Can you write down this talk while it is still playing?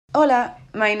Hola,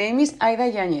 my name is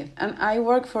Aida Yañez and I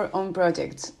work for On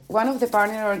Projects, one of the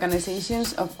partner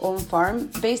organizations of On Farm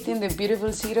based in the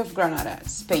beautiful city of Granada,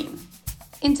 Spain.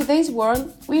 In today's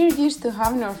world, we are used to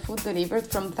having our food delivered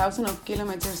from thousands of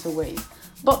kilometers away,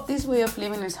 but this way of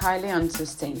living is highly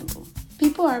unsustainable.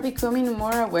 People are becoming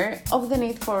more aware of the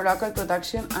need for local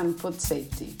production and food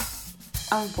safety.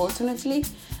 Unfortunately,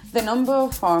 the number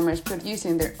of farmers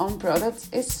producing their own products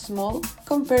is small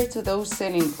compared to those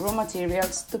selling raw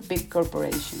materials to big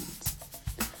corporations.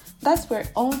 That's where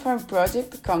On Farm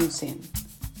Project comes in.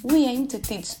 We aim to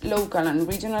teach local and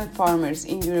regional farmers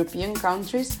in European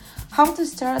countries how to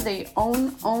start their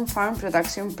own on-farm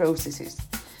production processes,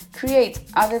 create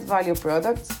added value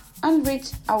products, and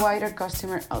reach a wider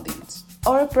customer audience.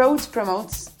 Our approach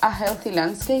promotes a healthy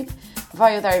landscape,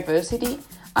 biodiversity,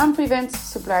 and prevents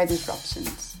supply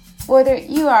disruptions. Whether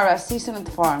you are a seasoned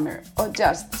farmer or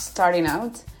just starting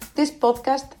out, this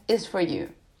podcast is for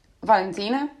you.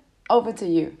 Valentina, over to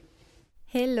you.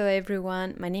 Hello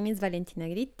everyone, my name is Valentina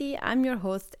Gritti. I'm your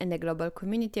host and the Global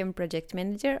Community and Project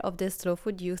Manager of the Slow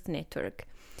Food Youth Network.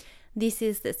 This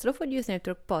is the Slow Food Youth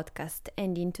Network podcast,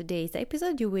 and in today's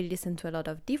episode you will listen to a lot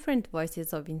of different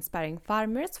voices of inspiring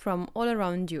farmers from all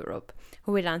around Europe,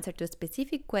 who will answer to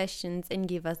specific questions and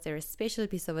give us their special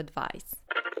piece of advice.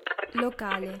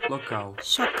 Locale. Local.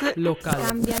 Shock. Local.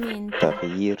 Cambiamento.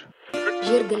 تغيير.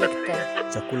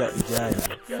 جيرجلكتر. Chakula ijayo.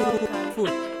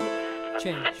 Food.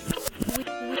 Change. We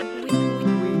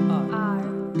are.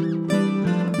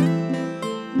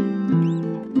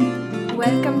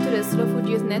 Welcome to the Slow Food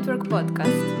Youth Network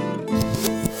podcast.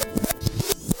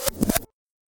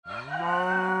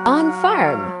 On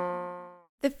Farm.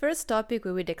 The first topic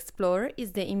we will explore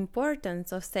is the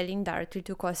importance of selling directly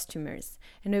to customers,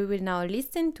 and we will now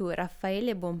listen to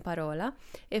Raffaele Bonparola,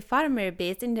 a farmer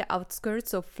based in the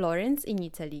outskirts of Florence in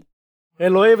Italy.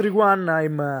 Hello everyone,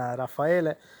 I'm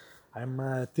Raffaele. I'm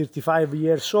 35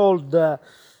 years old.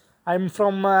 I'm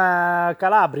from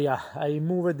Calabria. I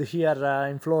moved here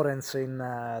in Florence in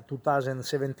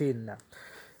 2017.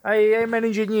 I am an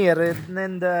engineer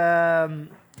and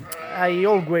I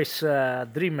always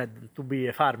dreamed to be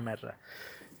a farmer.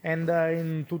 And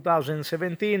in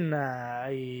 2017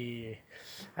 I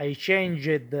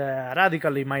changed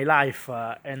radically my life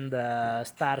and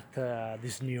start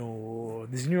this new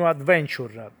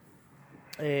adventure.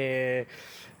 I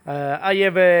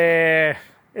have a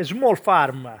small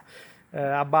farm,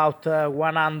 about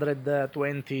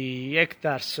 120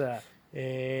 hectares,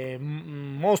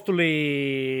 mostly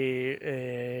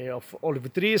of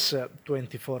olive trees,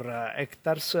 24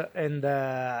 hectares, and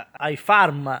I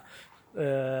farm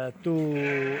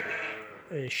to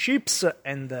sheep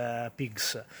and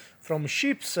pigs. From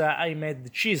sheep I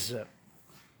made cheese,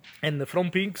 and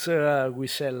from pigs we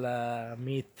sell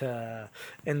meat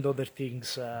and other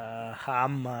things,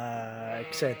 ham,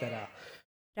 etc.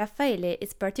 Raffaele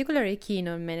is particularly keen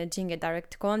on managing a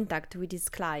direct contact with his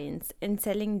clients and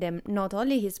selling them not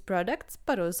only his products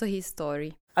but also his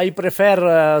story. I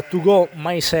prefer to go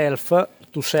myself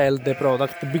to sell the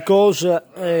product because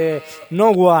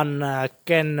no one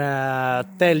can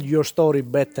tell your story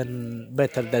better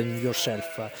than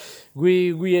yourself.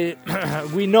 We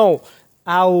know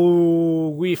how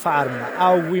we farm,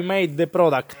 how we made the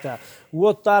product,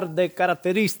 what are the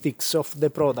characteristics of the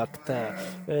product,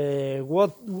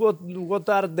 what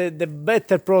are the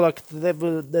better product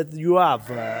that you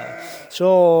have.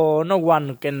 So no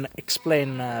one can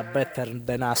explain better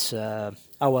than us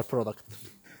our product.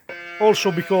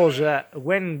 Also because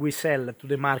when we sell to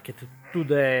the market, to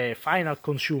the final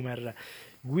consumer,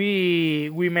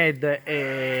 we made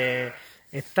a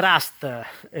trust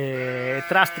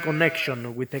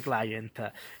connection with the client,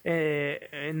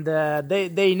 and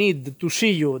they need to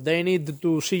see you, they need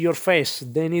to see your face,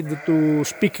 they need to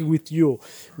speak with you.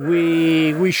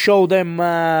 We show them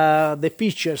the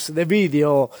pictures, the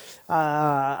video,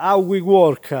 how we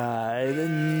work.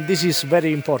 This is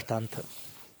very important.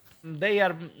 They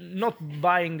are not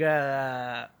buying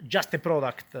just a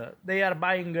product. They are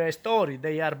buying a story.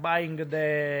 They are buying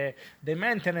the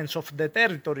maintenance of the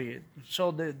territory.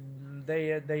 So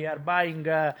they are buying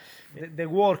the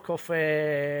work of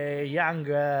a young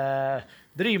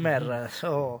dreamer.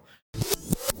 So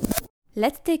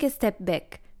let's take a step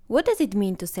back. What does it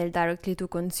mean to sell directly to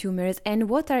consumers, and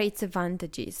what are its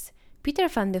advantages? Peter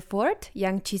van de Voort,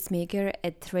 young cheesemaker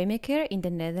at Remaker in the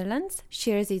Netherlands,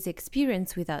 shares his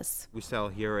experience with us. We sell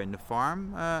here in the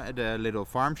farm, at a little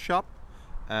farm shop.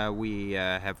 We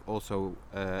have also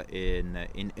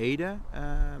in Ede.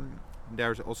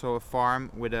 There's also a farm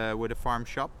with a farm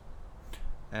shop.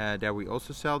 There we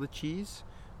also sell the cheese.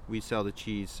 We sell the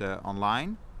cheese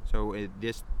online. So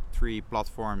this 3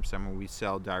 platforms, and we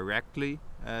sell directly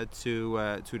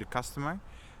to the customer,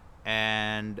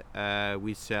 and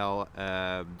we sell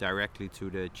directly to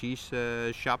the cheese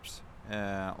shops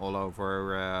all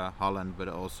over Holland, but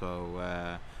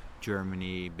also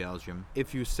Germany, Belgium.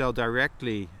 If you sell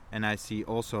directly, and I see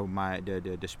also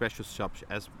the special shops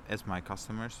as my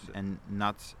customers and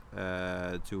not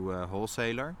to a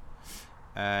wholesaler,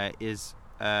 is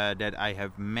that I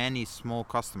have many small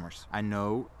customers. I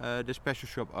know the special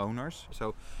shop owners,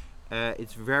 so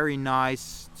it's very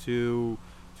nice to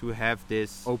have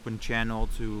this open channel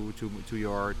to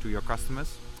your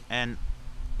customers. And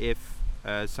if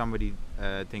somebody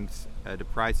thinks the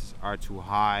prices are too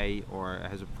high or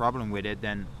has a problem with it,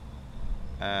 then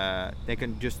they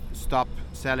can just stop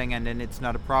selling, and then it's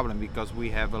not a problem because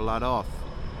we have a lot of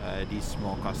these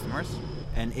small customers.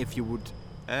 And if you would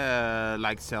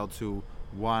sell to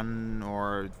 1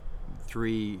 or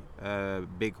 3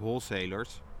 big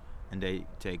wholesalers, and they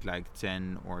take like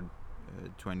 10 or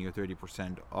 20 or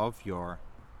 30% of your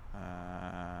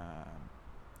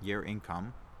year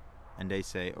income, and they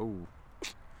say, "Oh,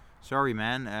 sorry,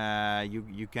 man,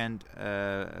 you can't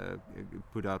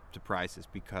put up the prices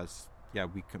because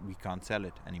we can't sell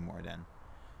it anymore." Then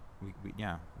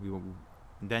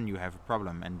then you have a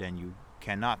problem, and then you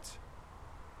cannot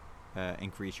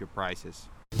increase your prices.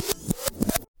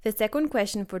 The second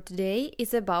question for today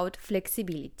is about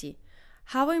flexibility.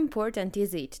 How important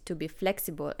is it to be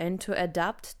flexible and to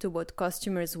adapt to what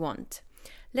customers want?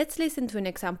 Let's listen to an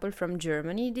example from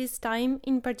Germany this time,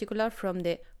 in particular from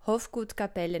the Hofgut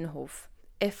Kapellenhof,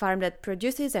 a farm that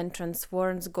produces and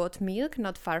transforms goat milk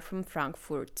not far from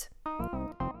Frankfurt.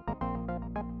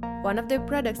 One of the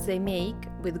products they make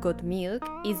with goat milk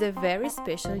is a very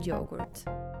special yogurt.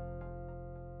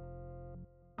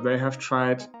 They have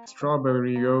tried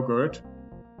strawberry yogurt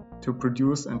to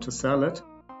produce and to sell it,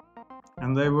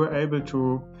 and they were able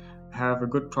to have a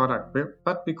good product.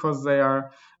 But because they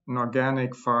are an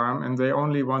organic farm and they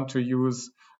only want to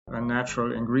use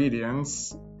natural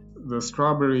ingredients, the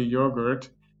strawberry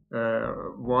yogurt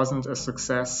wasn't a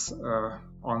success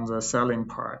on the selling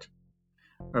part.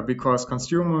 Because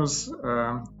consumers,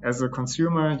 as a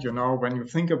consumer, when you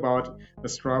think about the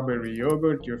strawberry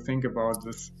yogurt, you think about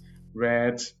this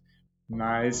red,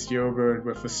 nice yogurt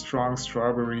with a strong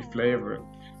strawberry flavor.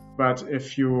 But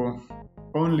if you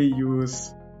only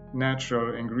use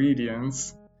natural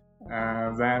ingredients,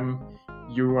 then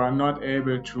you are not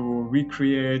able to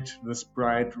recreate this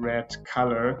bright red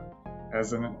color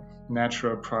as a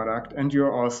natural product, and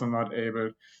you're also not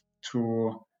able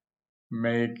to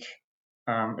make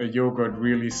a yogurt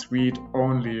really sweet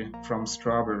only from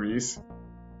strawberries.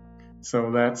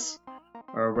 So that's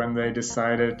when they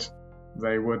decided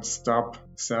they would stop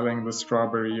selling the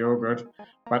strawberry yogurt,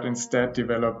 but instead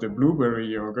develop the blueberry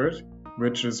yogurt,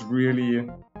 which is really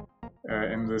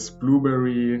in this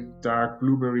dark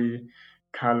blueberry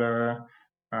color.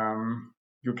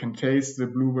 You can taste the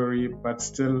blueberry, but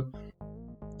still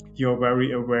you're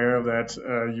very aware that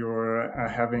you're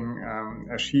having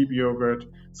a sheep yogurt,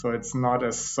 so it's not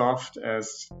as soft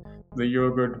as the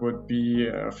yogurt would be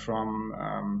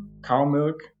from cow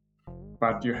milk,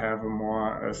 but you have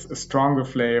a stronger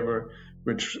flavor,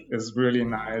 which is really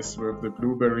nice with the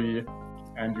blueberry,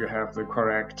 and you have the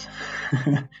correct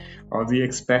or the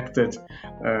expected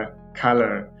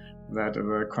color that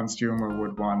the consumer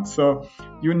would want. So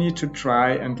you need to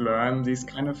try and learn these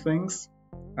kind of things.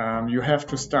 You have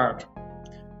to start,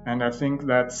 and I think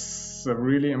that's a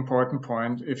really important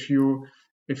point. If you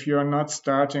are not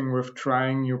starting with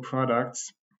trying new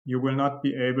products, you will not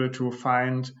be able to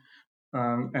find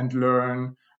and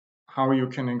learn how you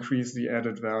can increase the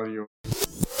added value.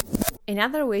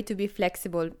 Another way to be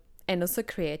flexible and also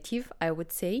creative, I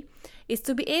would say, is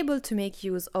to be able to make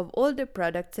use of all the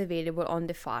products available on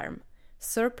the farm,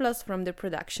 surplus from the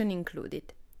production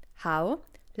included. How?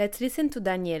 Let's listen to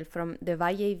Daniel from the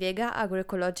Valle y Vega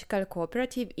Agroecological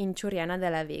Cooperative in Churriana de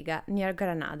la Vega, near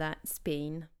Granada,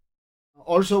 Spain.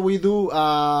 Also, we do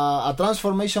a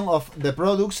transformation of the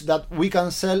products that we can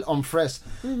sell on fresh.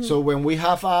 Mm-hmm. So when we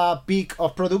have a peak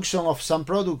of production of some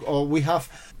product, or we have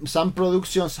some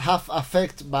productions have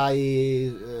affected by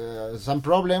some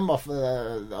problem of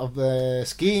the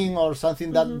skin or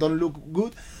something that don't look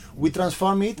good, we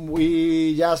transform it.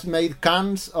 We just made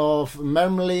cans of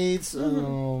marmalades,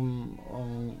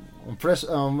 fresh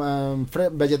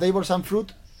vegetables and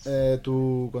fruit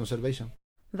to conservation.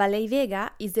 Valle y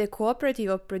Vega is a cooperative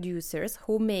of producers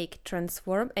who make,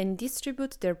 transform and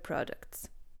distribute their products.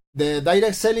 The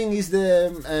direct selling is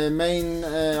the main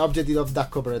objective of that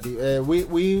cooperative.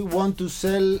 We want to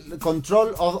control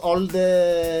of all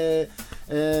the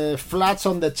flats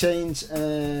on the change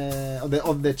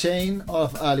of the chain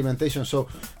of alimentation. So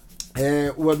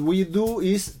what we do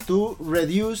is to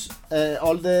reduce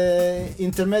all the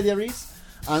intermediaries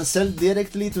and sell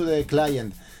directly to the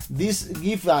client. This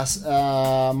gives us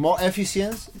more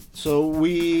efficiency, so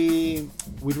we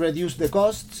reduce the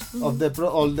costs of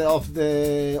all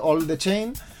the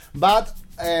chain, but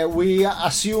we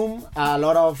assume a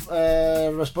lot of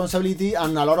responsibility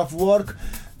and a lot of work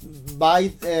by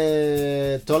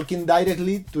talking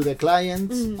directly to the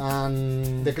clients,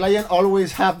 and the client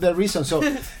always have the reason. So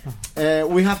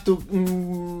we have to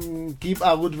keep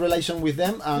a good relation with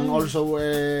them, and also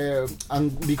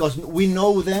and because we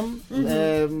know them,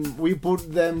 we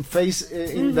put them face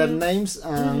in their names,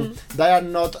 and they are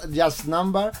not just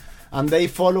number. And they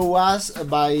follow us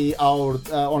by our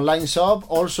online shop,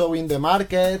 also in the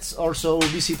markets, also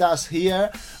visit us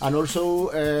here, and also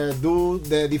do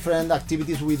the different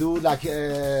activities we do, like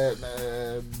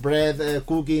bread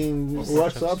cooking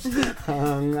workshops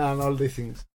and all these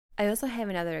things. I also have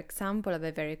another example of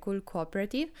a very cool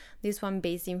cooperative, this one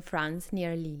based in France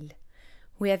near Lille.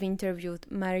 We have interviewed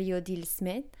Marie-Odile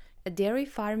Smet, a dairy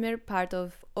farmer part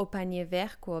of Au Panier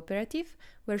Vert cooperative,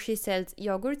 where she sells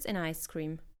yogurts and ice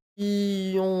cream.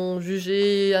 Ils ont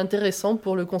jugé intéressant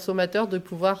pour le consommateur de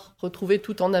pouvoir retrouver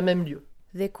tout en un même lieu.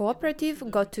 The cooperative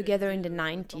got together in the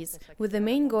 90s with the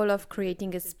main goal of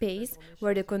creating a space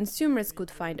where the consumers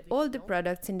could find all the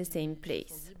products in the same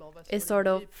place. A sort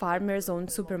of farmer's own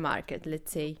supermarket,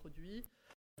 let's say.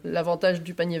 L'avantage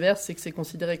du panier vert, c'est que c'est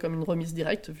considéré comme une remise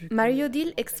directe.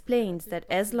 Marie-Odile explains that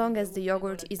as long as the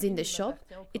yogurt is in the shop,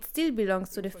 it still belongs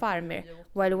to the farmer,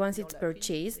 while once it's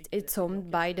purchased, it's owned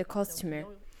by the customer.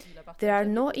 There are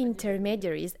no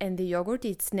intermediaries, and the yogurt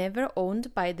is never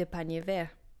owned by the Panier Vert.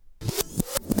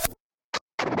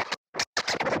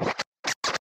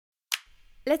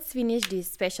 Let's finish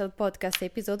this special podcast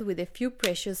episode with a few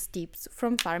precious tips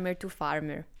from farmer to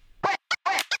farmer.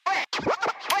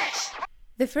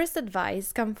 The first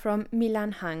advice comes from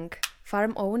Milan Hang,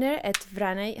 farm owner at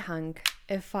Vranaj Hang,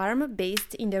 a farm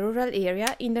based in the rural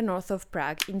area in the north of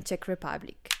Prague in Czech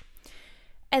Republic.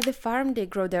 At the farm, they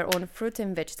grow their own fruit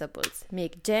and vegetables,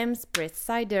 make jams, press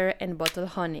cider, and bottle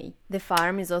honey. The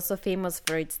farm is also famous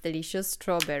for its delicious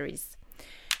strawberries.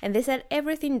 And they sell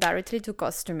everything directly to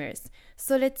customers.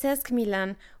 So let's ask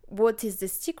Milan, what is the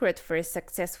secret for a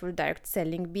successful direct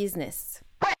selling business?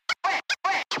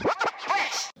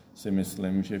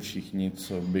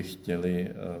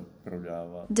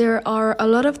 There are a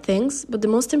lot of things, but the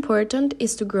most important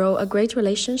is to grow a great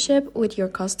relationship with your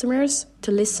customers,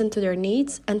 to listen to their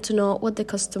needs, and to know what the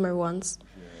customer wants.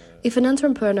 If an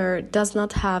entrepreneur does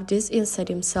not have this inside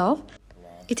himself,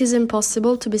 it is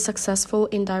impossible to be successful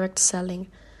in direct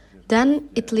selling. Then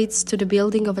it leads to the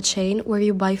building of a chain where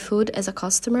you buy food as a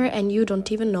customer and you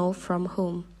don't even know from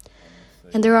whom.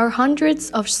 And there are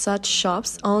hundreds of such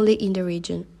shops only in the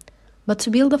region. But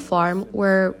to build a farm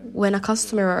where when a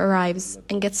customer arrives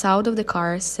and gets out of the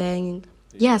car saying,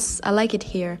 "Yes, I like it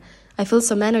here, I feel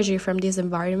some energy from this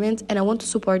environment and I want to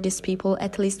support these people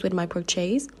at least with my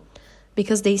purchase,"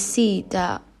 because they see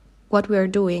that what we are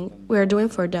doing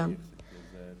for them.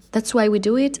 That's why we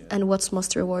do it and what's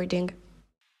most rewarding.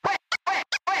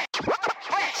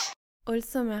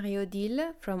 Also,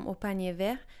 Marie-Odile from Au Panier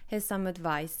Vert has some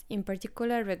advice, in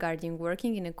particular regarding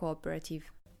working in a cooperative.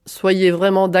 Soyez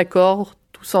vraiment d'accord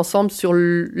tous ensemble sur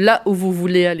là où vous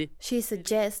voulez aller. She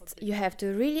suggests you have to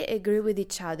really agree with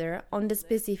each other on the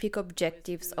specific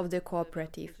objectives of the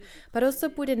cooperative, but also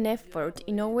put an effort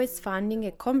in always finding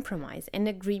a compromise and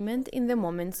agreement in the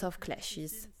moments of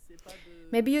clashes.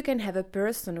 Maybe you can have a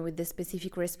person with the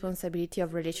specific responsibility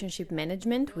of relationship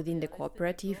management within the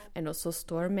cooperative and also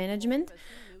store management,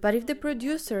 but if the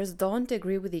producers don't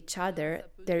agree with each other,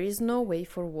 there is no way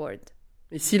forward.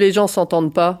 Et si les gens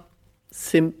s'entendent pas,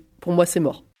 pour moi c'est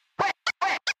mort.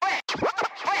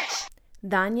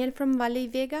 Daniel from Valle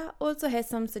Vega also has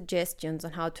some suggestions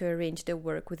on how to arrange the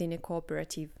work within a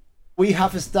cooperative. We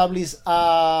have established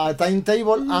a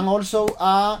timetable and also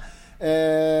a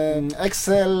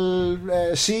Excel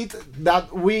sheet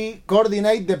that we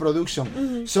coordinate the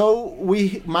production. So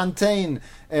we maintain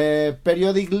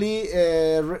periodically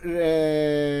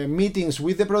meetings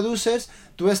with the producers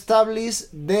to establish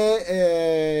the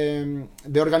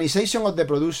organization of the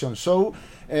production. So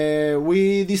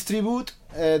we distribute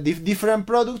different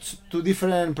products to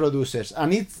different producers,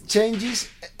 and it changes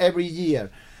every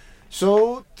year.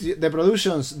 So the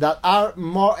productions that are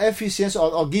more efficient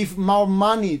or give more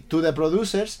money to the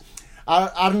producers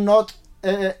are not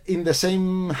in the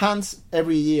same hands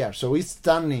every year. So it's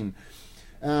turning,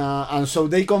 and so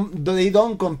they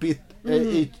don't compete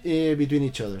between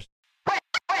each other.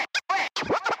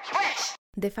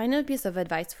 The final piece of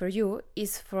advice for you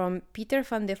is from Peter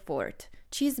van de Voort,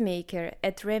 cheesemaker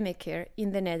at Remaker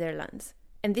in the Netherlands.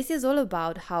 And this is all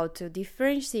about how to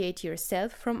differentiate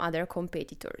yourself from other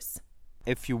competitors.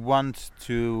 If you want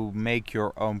to make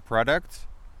your own product,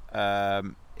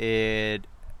 it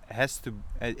has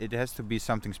to be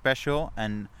something special,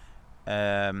 and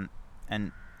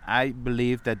I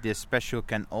believe that this special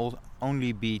can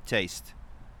only be taste.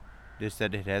 Just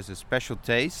that it has a special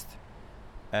taste,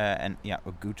 and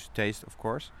a good taste, of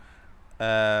course.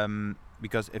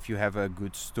 Because if you have a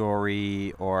good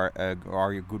story, or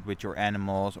you're good with your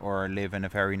animals, or live in a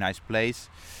very nice place,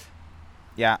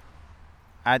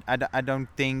 I don't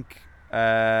think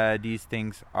these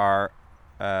things are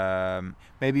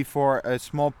maybe for a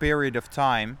small period of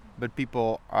time, but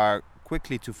people are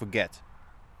quickly to forget.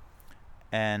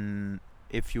 And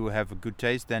if you have a good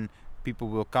taste, then people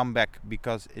will come back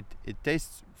because it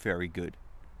tastes very good.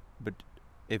 But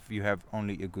if you have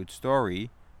only a good story,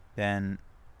 then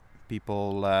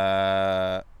people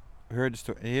hear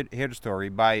the story,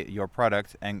 buy your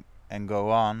product, and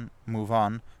move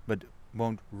on, but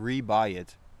won't re-buy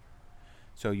it.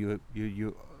 So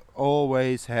you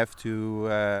always have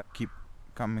to keep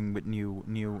coming with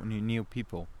new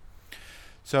people.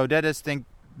 So that is the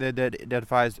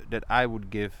advice that I would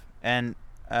give, and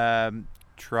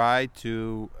try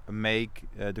to make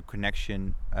the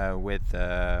connection with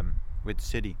the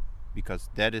city, because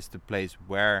that is the place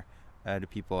where the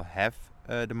people have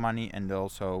the money and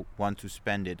also want to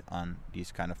spend it on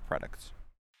these kind of products.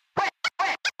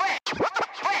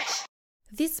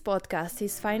 This podcast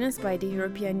is financed by the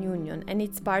European Union, and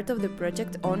it's part of the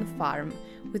project On Farm,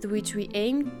 with which we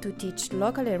aim to teach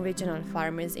local and regional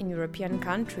farmers in European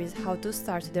countries how to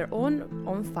start their own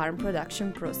on-farm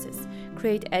production process,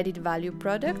 create added value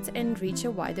products, and reach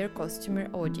a wider customer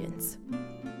audience.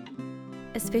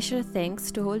 A special thanks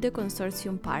to all the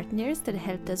consortium partners that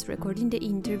helped us recording the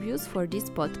interviews for this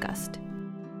podcast.